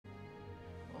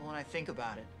I think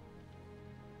about it.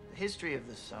 The history of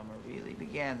the summer really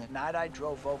began the night I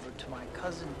drove over to my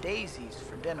cousin Daisy's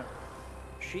for dinner.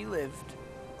 She lived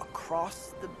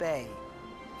across the bay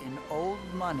in old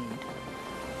moneyed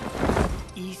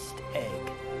East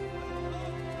Egg.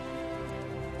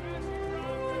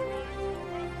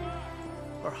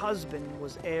 Her husband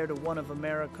was heir to one of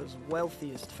America's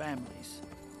wealthiest families.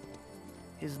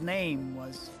 His name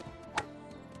was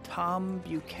Tom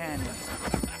Buchanan.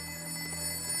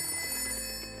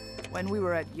 When we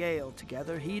were at Yale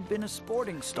together, he'd been a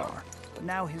sporting star, but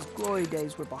now his glory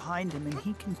days were behind him and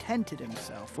he contented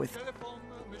himself with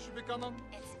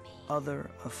other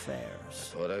affairs.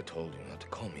 I thought I told you not to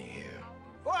call me here.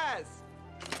 Boaz!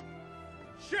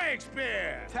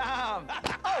 Shakespeare! Tom!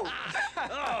 Oh!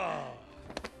 Oh!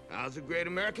 How's a great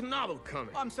American novel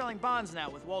coming? I'm selling bonds now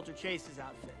with Walter Chase's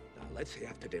outfit. Now, let's say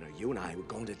after dinner, you and I were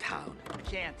going to town. I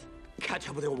can't. Catch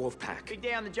up with your wolf pack. Big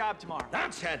day on the job tomorrow.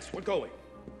 Nonsense! We're going.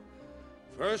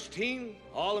 First team,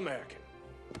 All-American.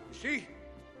 You see?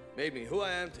 Made me who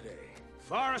I am today.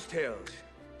 Forest Hills.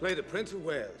 Play the Prince of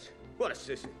Wales. What a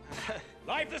sissy.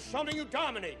 Life is something you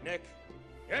dominate, Nick.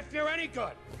 If you're any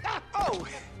good. Oh!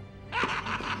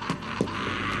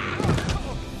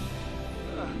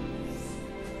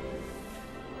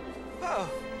 Oh.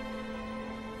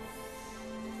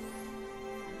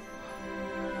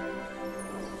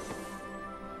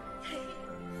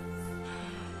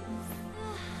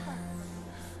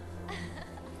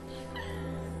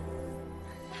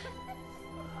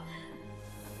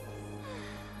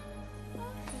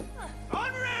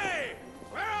 Henri!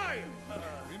 Where are you?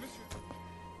 Oui, monsieur.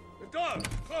 The door,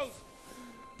 close.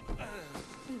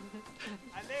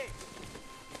 Allez.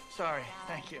 Sorry,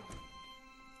 thank you.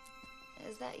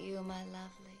 Is that you, my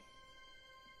lovely?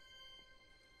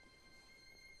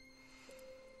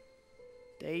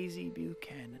 Daisy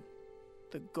Buchanan,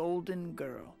 the golden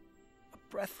girl. A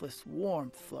breathless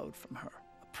warmth flowed from her,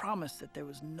 a promise that there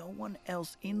was no one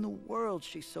else in the world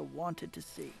she so wanted to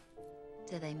see.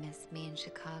 Do they miss me in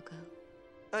Chicago?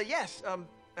 Yes,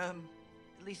 at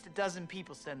least a dozen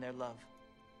people send their love.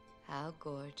 How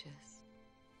gorgeous.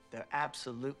 They're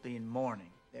absolutely in mourning.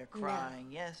 They're crying,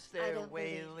 No, yes, they're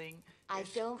wailing. I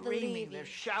They're don't screaming, believe you. they're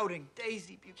shouting,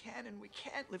 Daisy Buchanan, we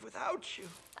can't live without you.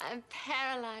 I'm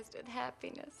paralyzed with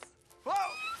happiness.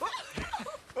 Whoa!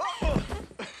 Whoa!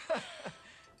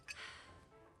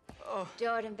 Oh.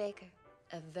 Jordan Baker,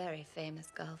 a very famous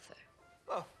golfer.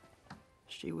 Oh.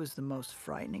 She was the most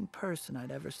frightening person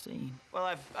I'd ever seen. Well,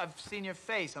 I've seen your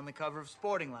face on the cover of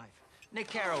Sporting Life. Nick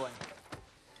Carraway.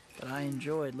 But I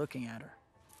enjoyed looking at her.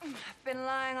 I've been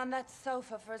lying on that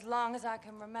sofa for as long as I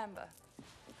can remember.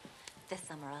 This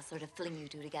summer, I'll sort of fling you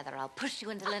two together. I'll push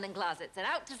you into linen closets and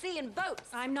out to sea in boats.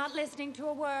 I'm not listening to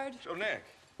a word. So, Nick,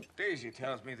 Daisy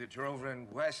tells me that you're over in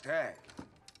West Ag.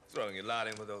 Throwing your lot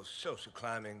in with those social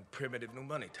climbing, primitive new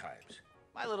money types.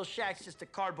 My little shack's just a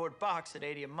cardboard box at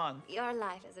 $80 a month. Your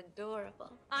life is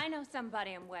adorable. I know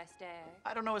somebody in West Egg.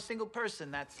 I don't know a single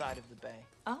person that side of the bay.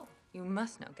 Oh, you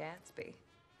must know Gatsby.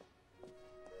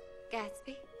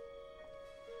 Gatsby?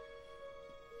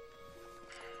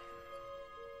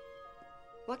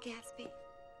 What Gatsby?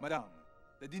 Madame,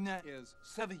 the dinner is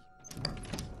servi.